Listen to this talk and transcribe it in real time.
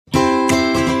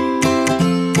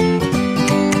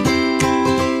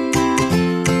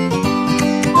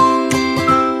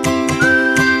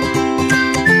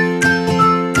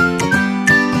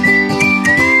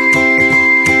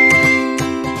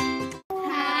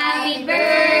Happy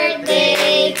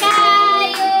birthday,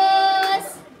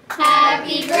 Kaius!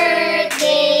 Happy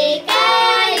birthday,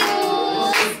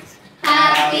 Kaius!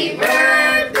 Happy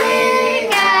birthday!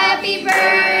 Happy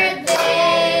birthday!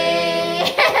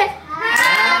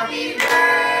 Happy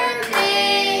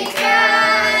birthday,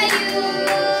 Kaius!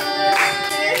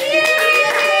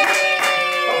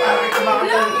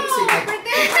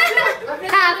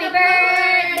 Happy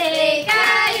birthday,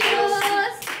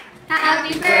 Kaius!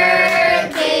 Happy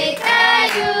birthday,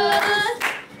 Kaius!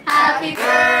 Happy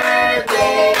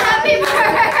birthday! Happy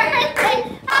birthday!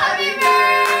 Happy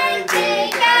birthday,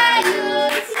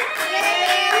 Kaius!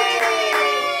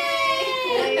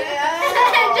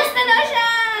 Just na daw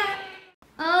siya!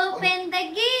 Open the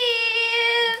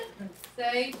gift!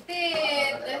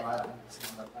 Excited!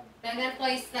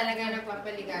 Nag-toys talaga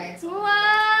nagpapaligaya.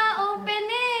 Wow! Open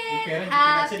it!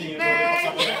 Happy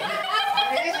birthday!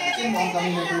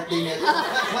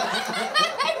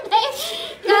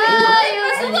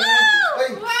 Kaius!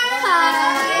 Wow!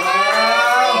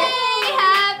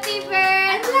 Happy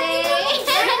birthday!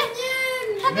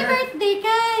 Happy birthday,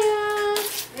 Kaius!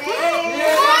 Wow!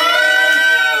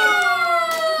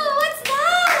 What's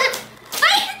that?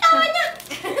 Ay! Tawa niya!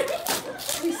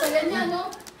 Uy, saya niya,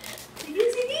 no? Sige,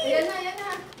 sige! Ayan na, ayan na.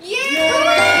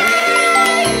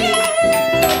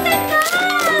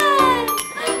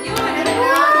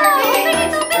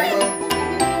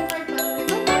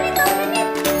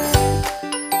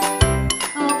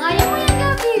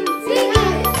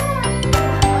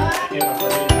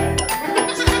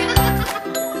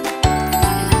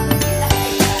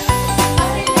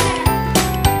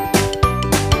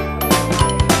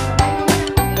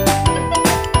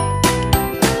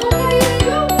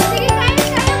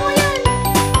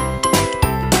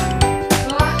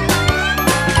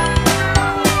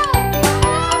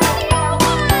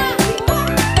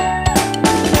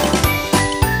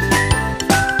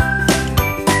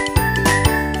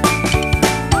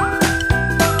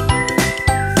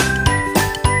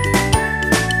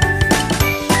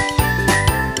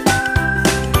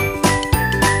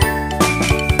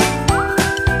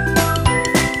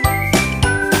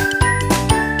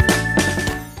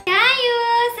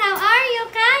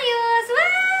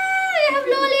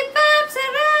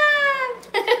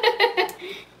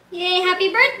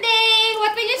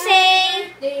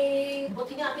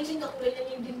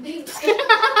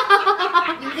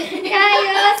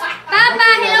 Kaius! Papa!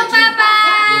 Hello, Papa!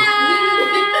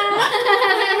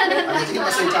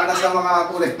 Pasensya na sa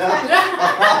mga kulit na.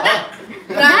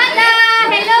 Dada!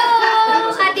 Hello!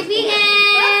 Ate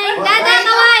BN! Dada,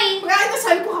 kaway! Kaya ito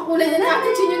sabi ko kakulay na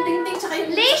natin. Sin yung ting-ting tsaka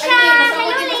yung... Leisha!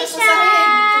 Hello, Leisha!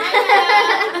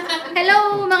 Hello,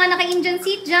 mga naka-Indian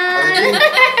seat dyan!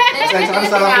 Pasensya ka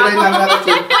sa mga kulay lang natin,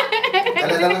 Chin.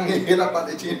 Kala lang ang hirap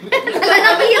pati, Chin. Kala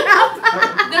lang hirap!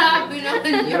 Grabe naman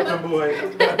yun. Hirap ng buhay.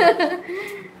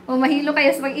 Oh, mahilo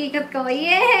kayo sa pag-ikot ko.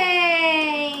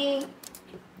 Yay!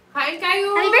 Kain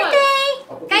kayo! Happy birthday!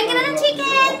 Kain ka na ng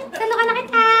chicken! Salo ka na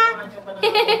kita!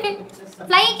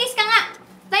 Flying kiss ka nga!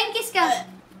 Flying kiss ka!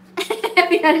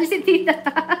 Pinaril si tita.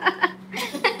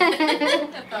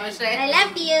 I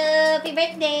love you! Happy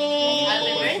birthday!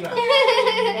 Happy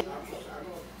birthday!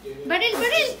 Baril,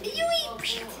 baril! Yui!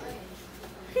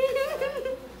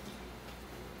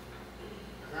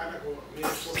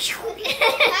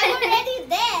 I'm already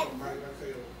dead!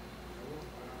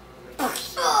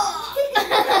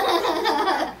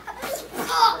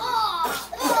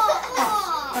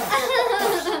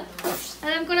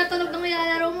 Alam ko na tunog ng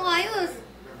nilalaro mo, Kaius.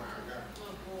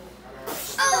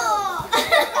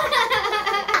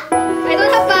 I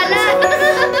don't have bala.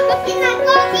 It's not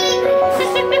working.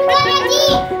 Ready.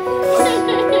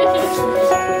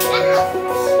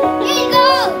 Here you go.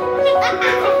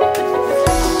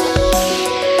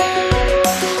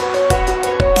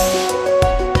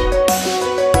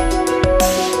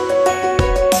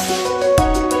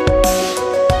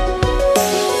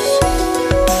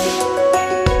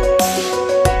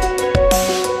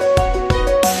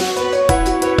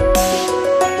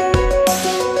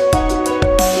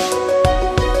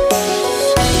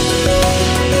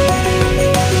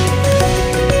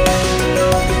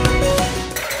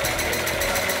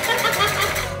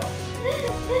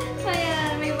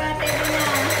 Ayan, may bate na.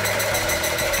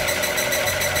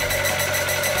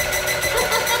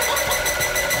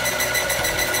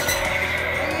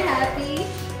 Are you happy?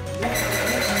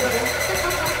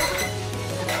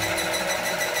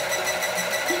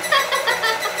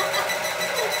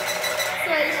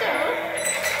 Sway show.